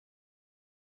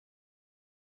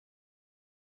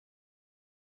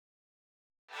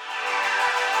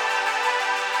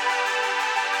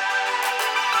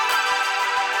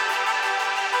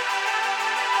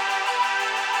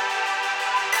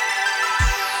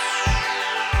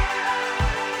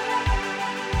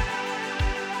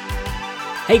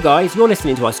Hey guys, you're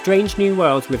listening to our Strange New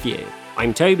Worlds review.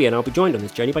 I'm Toby and I'll be joined on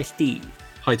this journey by Steve.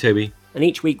 Hi Toby. And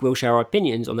each week we'll share our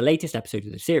opinions on the latest episode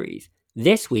of the series.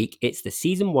 This week it's the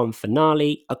Season 1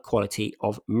 finale, A Quality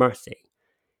of Mercy.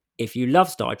 If you love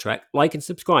Star Trek, like and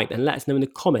subscribe and let us know in the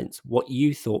comments what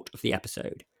you thought of the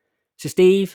episode. So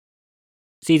Steve,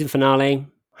 season finale,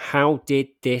 how did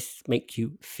this make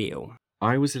you feel?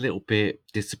 I was a little bit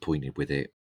disappointed with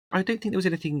it. I don't think there was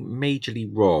anything majorly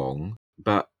wrong,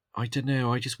 but I don't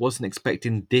know, I just wasn't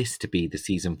expecting this to be the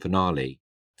season finale.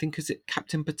 I think, is it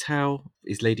Captain Patel,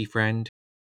 his lady friend?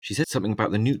 She said something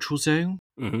about the neutral zone,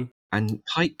 and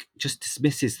Pike just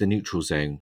dismisses the neutral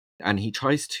zone, and he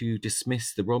tries to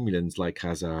dismiss the Romulans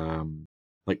as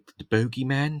like the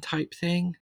bogeyman type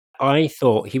thing. I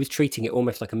thought he was treating it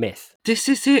almost like a myth. This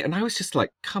is it, and I was just like,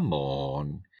 come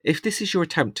on. If this is your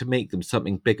attempt to make them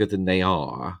something bigger than they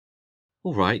are,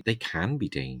 all right, they can be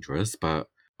dangerous, but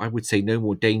I would say no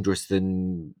more dangerous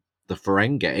than the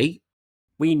Ferengi.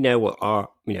 We know what our,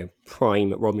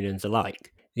 prime Romulans are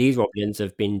like. These Romulans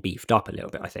have been beefed up a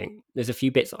little bit, I think. There's a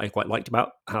few bits that I quite liked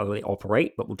about how they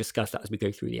operate, but we'll discuss that as we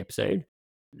go through the episode.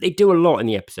 They do a lot in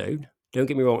the episode, don't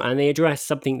get me wrong, and they address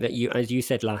something that you, as you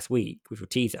said last week with your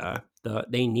teaser,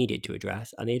 that they needed to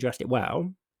address, and they addressed it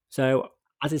well. So,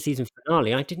 as a season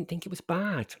finale, I didn't think it was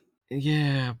bad.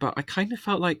 Yeah, but I kind of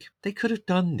felt like they could have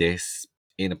done this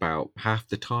in about half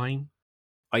the time.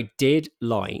 I did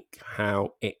like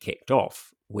how it kicked off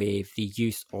with the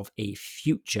use of a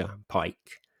future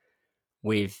Pike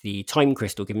with the time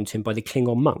crystal given to him by the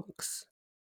Klingon monks.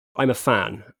 I'm a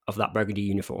fan of that burgundy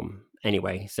uniform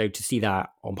anyway, so to see that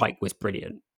on Pike was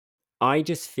brilliant. I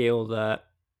just feel that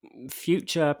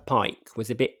future Pike was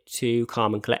a bit too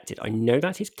calm and collected. I know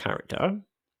that's his character,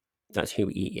 that's who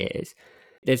he is.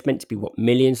 There's meant to be,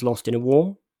 millions lost in a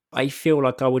war? I feel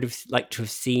like I would have liked to have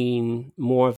seen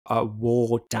more of a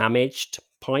war-damaged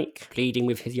Pike pleading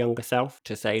with his younger self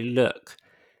to say, look,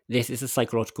 this is a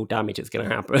psychological damage that's going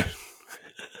to happen.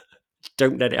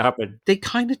 Don't let it happen. They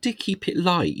kind of did keep it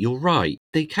light, you're right.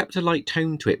 They kept a light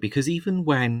tone to it because even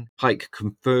when Pike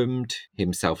confirmed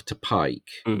himself to Pike,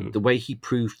 the way he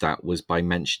proved that was by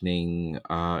mentioning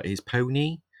his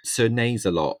pony, Sir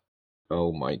Nays-a-Lot.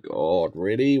 Oh my god,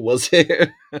 really? Was it?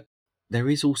 There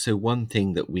is also one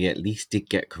thing that we at least did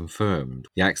get confirmed.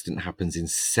 The accident happens in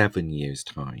 7 years'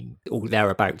 time. Or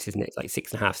thereabouts, isn't it? It's like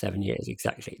 6.5, 7 years,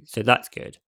 exactly. So that's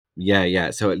good.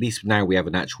 Yeah. So at least now we have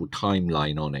an actual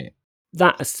timeline on it.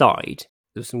 That aside,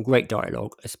 there was some great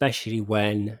dialogue, especially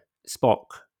when Spock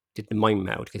did the mind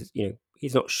meld, because,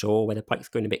 he's not sure whether Pike's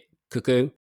going a bit cuckoo.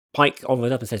 Pike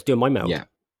offers up and says, do a mind meld. Yeah.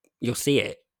 You'll see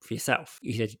it for yourself.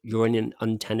 He said, you're in an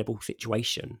untenable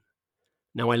situation.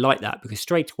 Now, I like that because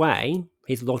straight away,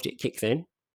 his logic kicks in.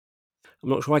 I'm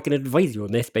not sure I can advise you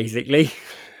on this, basically.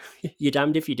 You're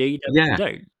damned if you do, you're damned if you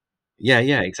don't.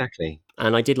 Yeah, exactly.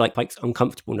 And I did like Pike's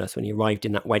uncomfortableness when he arrived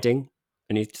in that wedding.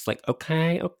 And he's just like,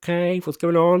 okay, what's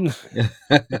going on?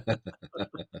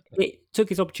 It took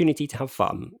his opportunity to have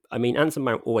fun. I mean, Anson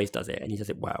Mount always does it, and he does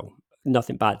it well.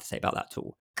 Nothing bad to say about that at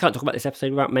all. Can't talk about this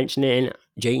episode without mentioning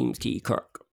James T.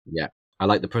 Kirk. Yeah, I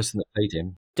like the person that played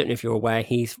him. Don't know if you're aware,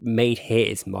 he's made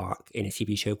his mark in a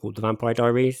TV show called The Vampire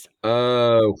Diaries.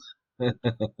 Oh.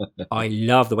 I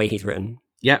love the way he's written.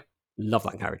 Yeah. Love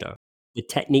that character. The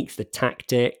techniques, the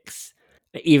tactics,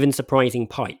 even surprising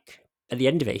Pike. At the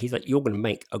end of it, he's like, you're going to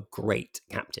make a great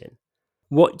captain.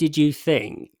 What did you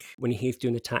think when he's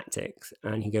doing the tactics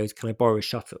and he goes, can I borrow a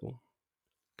shuttle?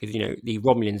 Because, the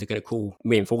Romulans are going to call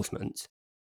reinforcements.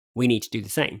 We need to do the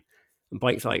same. And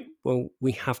Pike's like, well,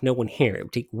 we have no one here. It will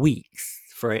take weeks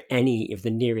for any of the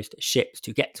nearest ships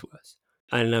to get to us.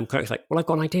 And Kirk's like, well, I've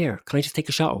got an idea. Can I just take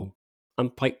a shuttle?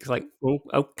 And Pike's like, well,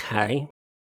 okay.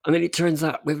 And then it turns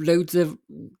out with loads of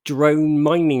drone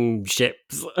mining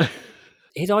ships.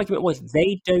 His argument was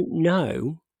they don't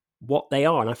know what they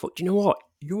are. And I thought, you know what?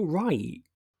 You're right.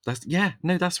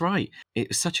 That's right. It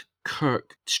was such a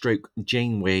Kirk stroke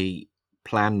Janeway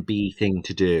plan B thing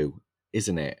to do,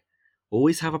 isn't it?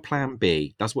 Always have a plan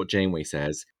B. That's what Janeway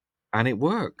says. And it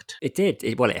worked. It did.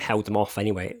 It held them off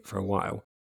anyway for a while.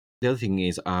 The other thing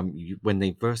is, when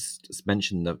they first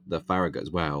mention the Farragut as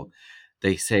well,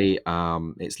 they say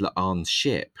it's La'an's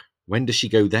ship. When does she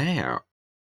go there?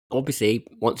 Obviously,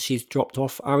 once she's dropped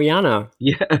off Ariana.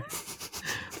 Yeah.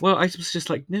 Well, I was just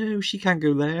like, no, she can't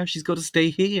go there. She's got to stay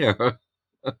here.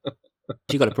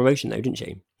 She got a promotion though, didn't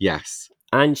she? Yes.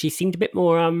 And she seemed a bit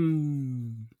more,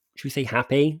 should we say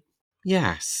happy?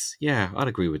 Yes. Yeah, I'd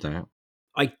agree with that.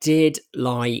 I did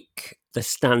like the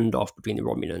standoff between the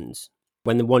Romulans.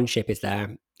 When the one ship is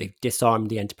there, they've disarmed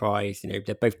the Enterprise,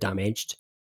 they're both damaged,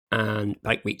 and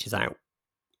Pike reaches out.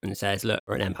 and says, look,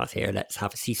 we're an empath here. Let's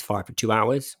have a ceasefire for 2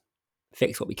 hours,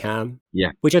 fix what we can.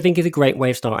 Yeah. Which I think is a great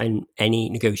way of starting any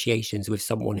negotiations with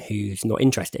someone who's not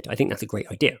interested. I think that's a great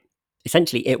idea.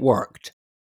 Essentially, it worked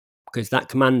because that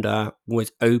commander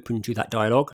was open to that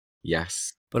dialogue.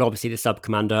 Yes. But obviously the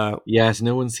sub-commander, Yes,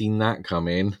 no one's seen that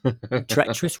coming.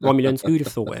 treacherous Romulans, who'd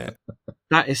have thought it?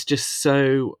 That is just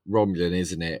so Romulan,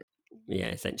 isn't it? Yeah,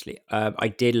 essentially. I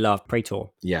did love Praetor.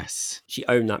 Yes. She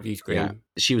owned that view screen. Yeah.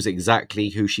 She was exactly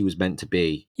who she was meant to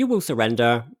be. You will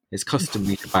surrender. It's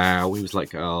customary to bow. He was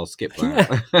like, oh, I'll skip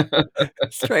that. Yeah.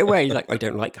 Straight away, he's like, I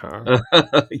don't like her.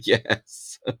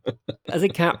 Yes. As a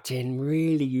captain,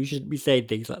 really, you shouldn't be saying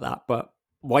things like that, but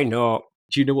why not?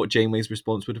 Do you know what Janeway's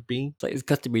response would have been? It's like, it's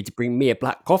customary to bring me a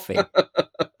black coffee.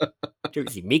 Don't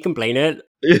see me complaining.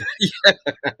 Yeah,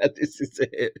 this is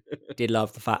it. Did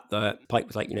love the fact that Pike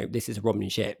was like, this is a Romulan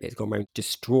ship. It's gone around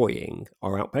destroying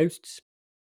our outposts.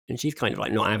 And she's kind of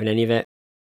like not having any of it.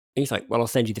 And he's like, well, I'll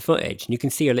send you the footage. And you can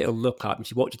see her little look up and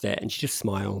she watches it and she just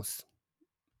smiles.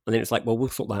 And then it's like, well, we'll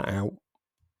sort that out.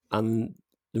 And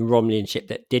the Romulan ship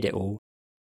that did it all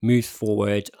moves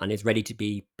forward and is ready to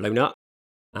be blown up.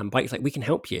 And Pike's like, we can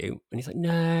help you. And he's like,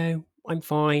 no, I'm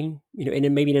fine.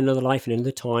 Maybe in another life, in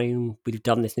another time, we'd have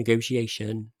done this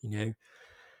negotiation,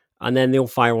 And then they'll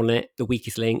fire on it, the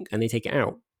weakest link, and they take it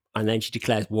out. And then she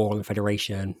declares war on the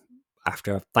Federation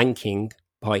after thanking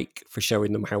Pike for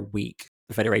showing them how weak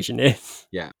the Federation is.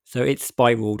 Yeah. So it's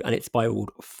spiraled, and it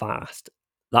spiraled fast.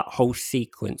 That whole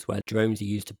sequence where drones are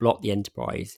used to block the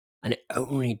Enterprise, and it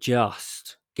only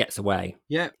just gets away.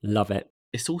 Yeah. Love it.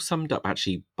 It's all summed up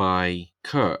actually by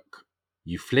Kirk.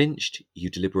 You flinched, you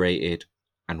deliberated,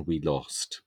 and we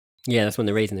lost. Yeah, that's when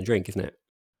they're raising the drink, isn't it?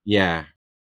 Yeah.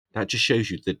 That just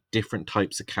shows you the different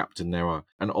types of captain there are.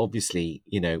 And obviously,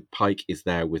 Pike is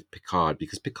there with Picard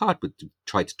because Picard would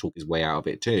try to talk his way out of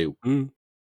it too. Mm.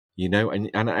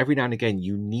 And every now and again,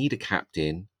 you need a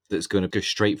captain that's going to go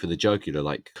straight for the jugular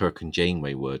like Kirk and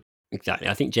Janeway would. Exactly.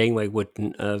 I think Janeway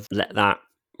wouldn't have let that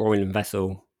Romulan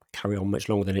vessel carry on much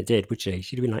longer than it did, would she?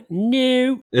 She'd have been like,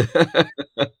 no.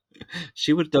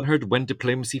 She would have done her when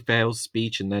diplomacy fails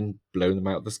speech and then blown them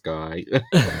out of the sky.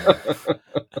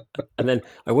 And then,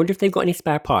 I wonder if they've got any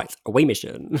spare parts. Away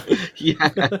mission. Yeah.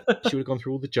 She would have gone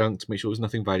through all the junk to make sure there was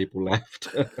nothing valuable left.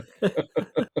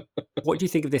 What do you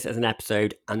think of this as an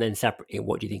episode? And then separately,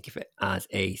 what do you think of it as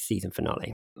a season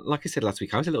finale? Like I said last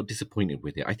week, I was a little disappointed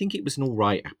with it. I think it was an all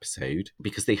right episode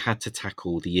because they had to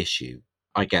tackle the issue.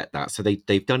 I get that. So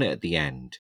they've done it at the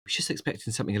end. I was just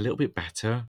expecting something a little bit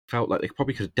better. Felt like they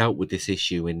probably could have dealt with this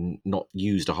issue and not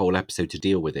used a whole episode to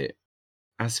deal with it.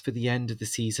 As for the end of the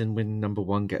season when number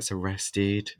one gets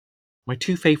arrested, my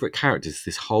two favourite characters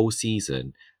this whole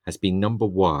season has been number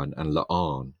one and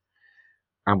La'an.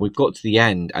 And we've got to the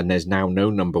end and there's now no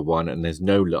number one and there's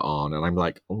no La'an. And I'm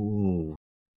like, oh.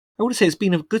 I want to say it's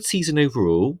been a good season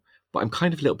overall, but I'm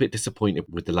kind of a little bit disappointed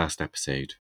with the last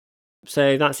episode.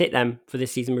 So that's it then for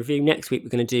this season review. Next week, we're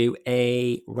going to do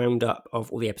a roundup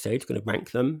of all the episodes. We're going to rank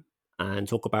them and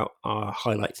talk about our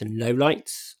highlights and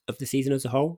lowlights of the season as a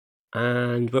whole.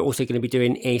 And we're also going to be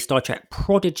doing a Star Trek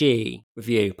Prodigy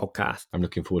review podcast. I'm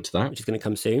looking forward to that. Which is going to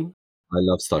come soon. I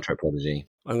love Star Trek Prodigy.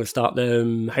 I'm going to start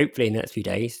them hopefully in the next few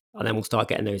days. And then we'll start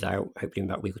getting those out hopefully in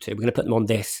about a week or two. We're going to put them on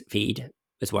this feed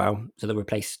as well. So they'll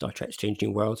replace Star Trek Strange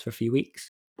New Worlds for a few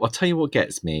weeks. I'll tell you what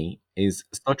gets me is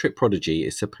Star Trek Prodigy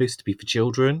is supposed to be for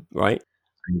children. Right.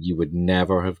 And you would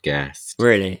never have guessed.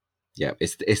 Really? Yeah,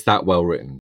 it's that well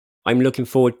written. I'm looking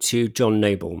forward to John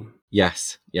Noble.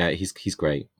 Yes. Yeah, he's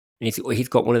great. And he's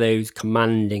got one of those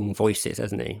commanding voices,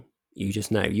 hasn't he? You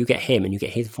just know. You get him and you get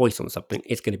his voice on something,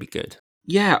 it's going to be good.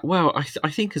 Yeah, well,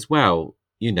 I think as well,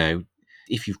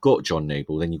 if you've got John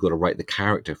Noble, then you've got to write the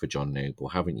character for John Noble,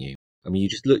 haven't you? I mean, you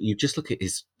just look at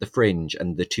the Fringe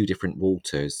and the two different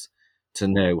Walters to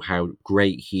know how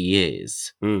great he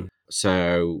is. Mm.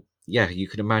 So yeah, you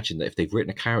can imagine that if they've written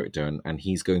a character and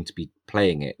he's going to be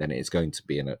playing it, then it's going to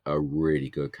be a really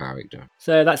good character.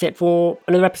 So that's it for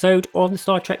another episode of the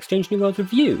Star Trek Strange New Worlds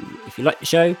review. If you like the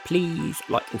show, please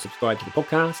like and subscribe to the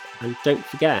podcast. And don't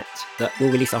forget that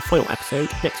we'll release our final episode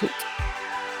next week.